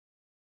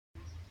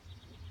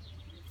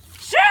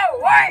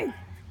way!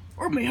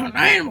 We're gonna be hunting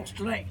animals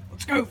today.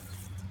 Let's go.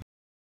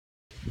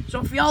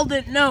 So if y'all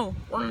didn't know,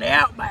 we're in the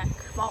outback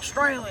of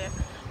Australia.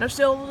 No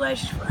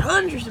civilizations for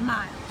hundreds of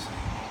miles.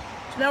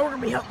 So now we're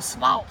gonna be hunting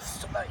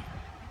sloths today.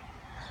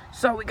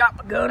 So we got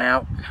my gun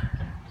out.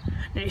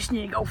 I just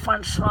need to go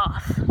find a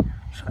sloth. So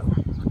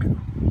let's go.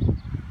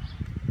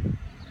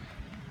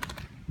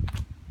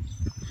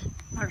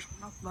 There's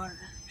one up there.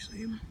 You see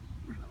him?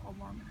 Where's that little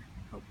varmint?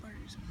 Oh, there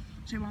he is.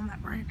 See him on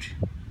that branch?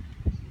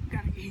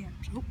 Gotta get him.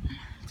 So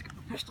let's get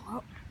my pistol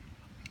out.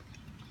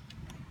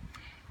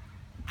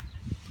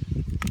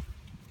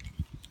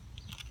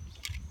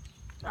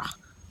 So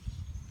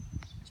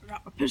I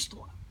got my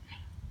pistol out.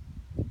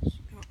 Let's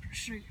go up and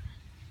shoot.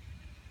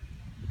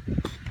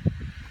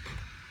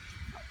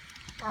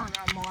 Darn,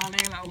 I'm all out of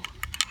ammo.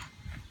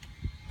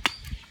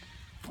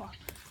 Fuck.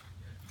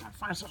 Gotta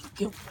find something to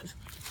kill with.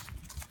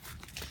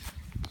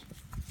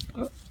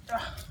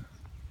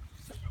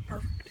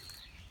 Perfect.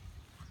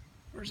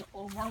 Where's that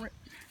little varmint?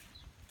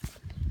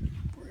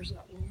 Where's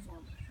that little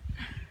varmint?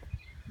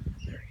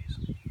 There he is.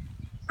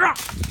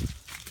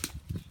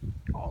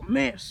 Oh,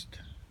 missed.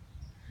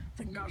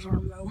 I think I was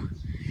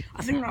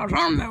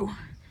armed though.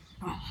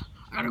 Oh,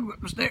 I gotta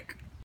whip my stick.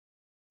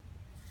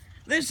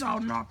 This ought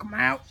to knock him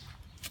out.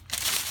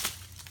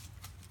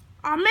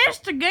 I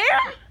missed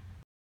again.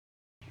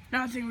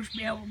 Now I think we should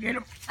be able to get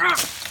him.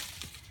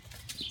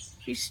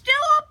 He's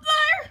still up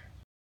there.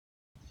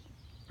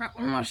 Right,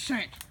 one last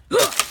chance. We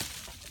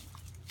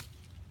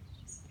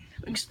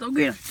can still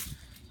get him.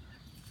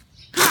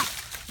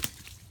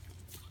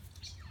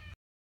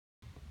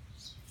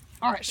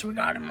 Alright, so we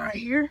got him right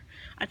here.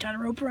 I tied a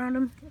rope around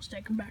him. Let's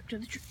take him back to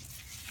the tree.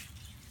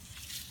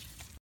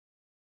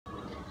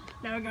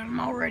 Now I got him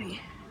all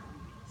ready.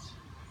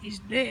 He's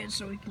dead,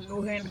 so we can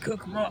go ahead and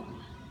cook him up.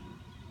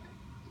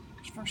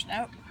 First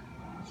out,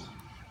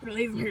 we're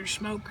leaving him here to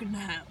smoke in the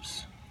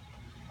house.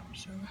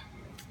 So,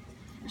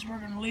 we're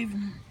going to leave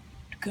him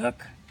to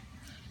cook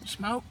and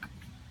smoke.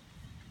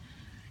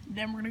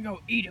 Then we're going to go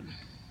eat him.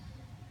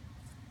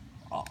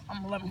 Oh,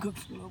 I'm going to let him cook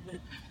for a little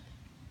bit.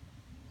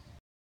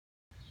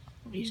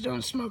 He's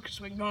done smoking,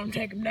 so we can go and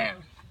take him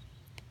down.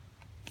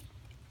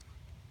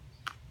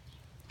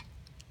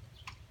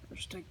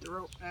 Let's take the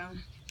rope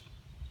down.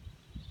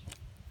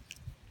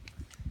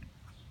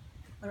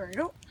 There we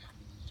go.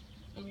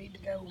 We need to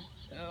go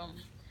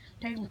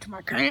take him to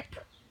my camp,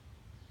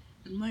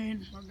 and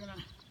then we're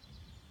gonna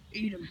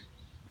eat him.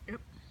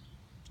 Yep,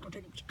 go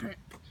take him to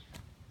camp.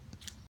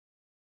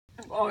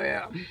 Oh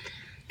yeah,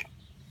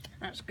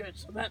 that's good.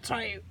 So that's how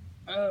you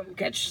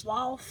catch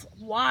sloth,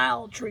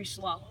 wild tree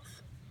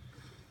sloth.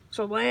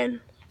 So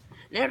then,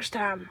 next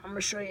time I'm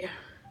gonna show you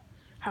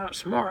how to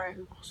some more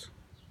animals.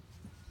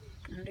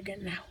 And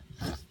again now.